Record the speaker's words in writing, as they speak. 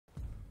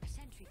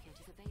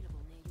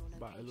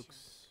but it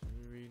looks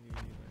really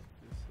like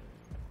this.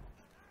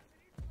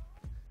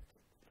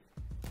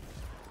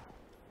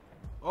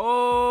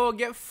 Oh,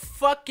 get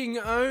fucking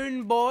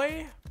owned,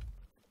 boy!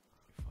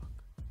 Fuck.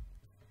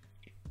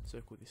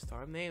 Circle this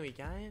time. There we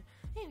go.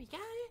 There we go.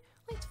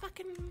 Let's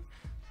fucking.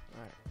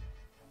 Alright.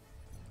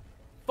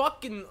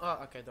 Fucking. Oh,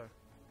 okay, done.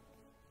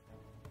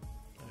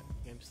 Alright,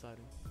 game's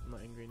starting. I'm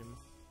not angry anymore.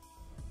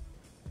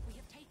 We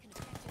have taken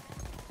objective.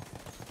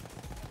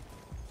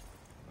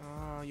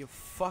 Ah, you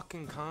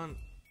fucking cunt.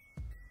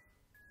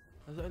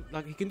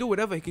 Like, he can do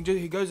whatever.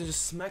 He goes and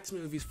just smacks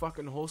me with his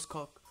fucking horse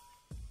cock.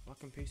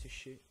 Fucking piece of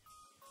shit.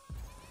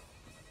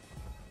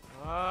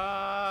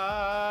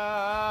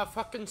 Ah,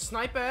 fucking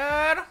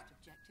sniper!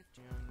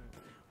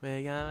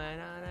 We're going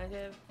on a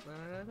trip. We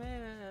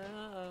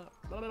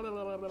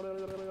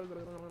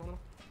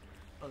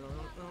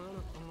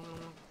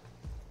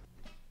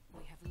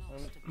have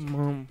lost objective.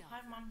 Mom.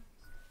 Hi, Mom.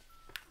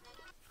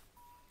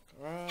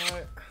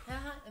 Alright.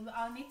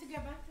 I need to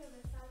get back to the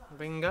server.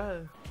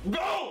 Bingo. Go!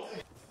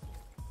 Alright,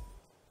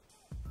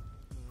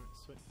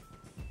 sweet.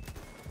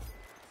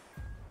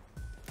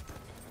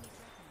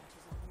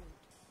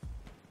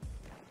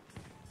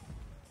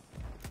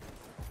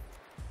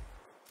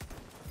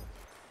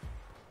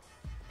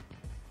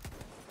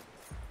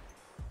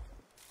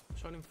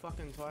 Shot him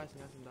fucking twice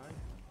and hasn't died.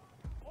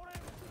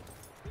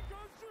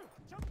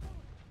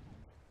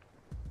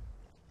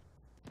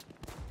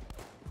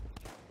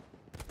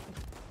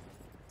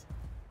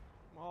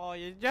 Oh,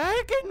 you're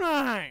joking,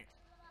 mate!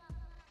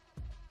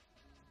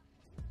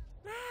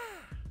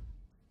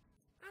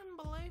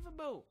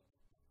 Unbelievable!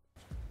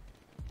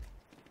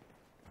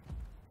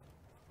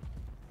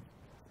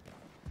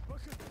 Wait,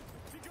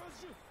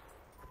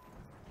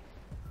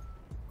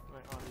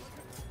 oh, he's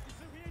coming.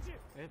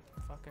 Yep,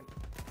 fucking.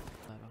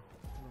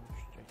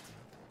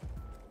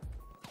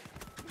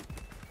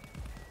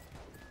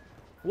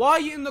 Why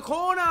are you in the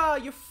corner?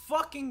 You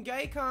fucking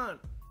gay cunt!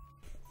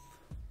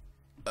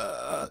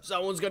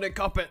 Someone's gonna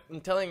cop it,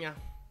 I'm telling ya.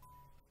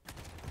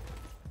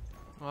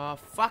 Oh,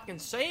 fucking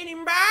seen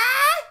him, bro!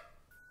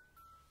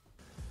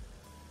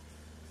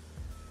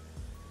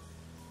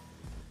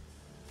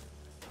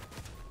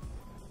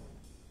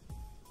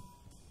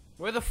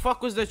 Where the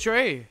fuck was the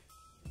tree?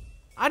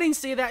 I didn't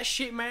see that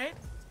shit, man.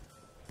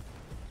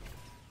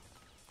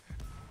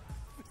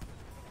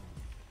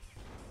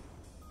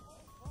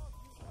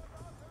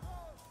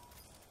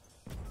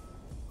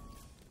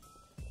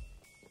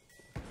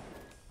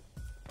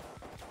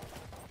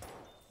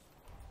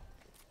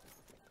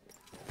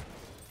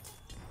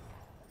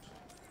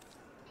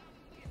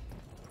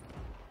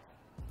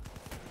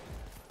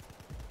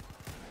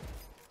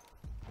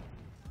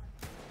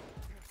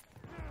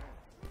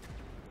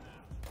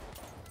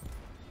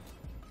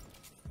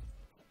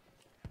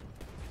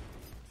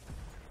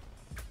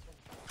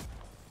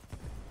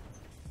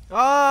 Oh,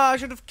 I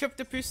should have kept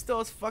the pistol. I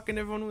was fucking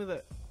everyone with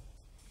it.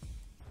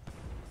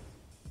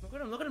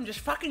 Look at him, just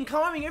fucking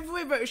climbing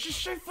everywhere, bro. It's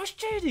just so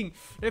frustrating.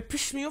 They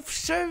piss me off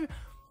so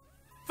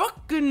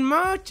fucking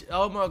much.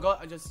 Oh my god,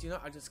 I just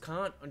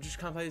can't. I just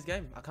can't play this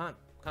game. I can't.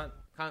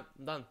 I'm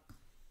done.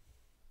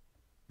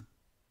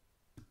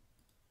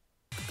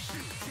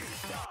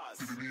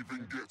 Didn't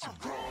even get to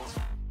bronze.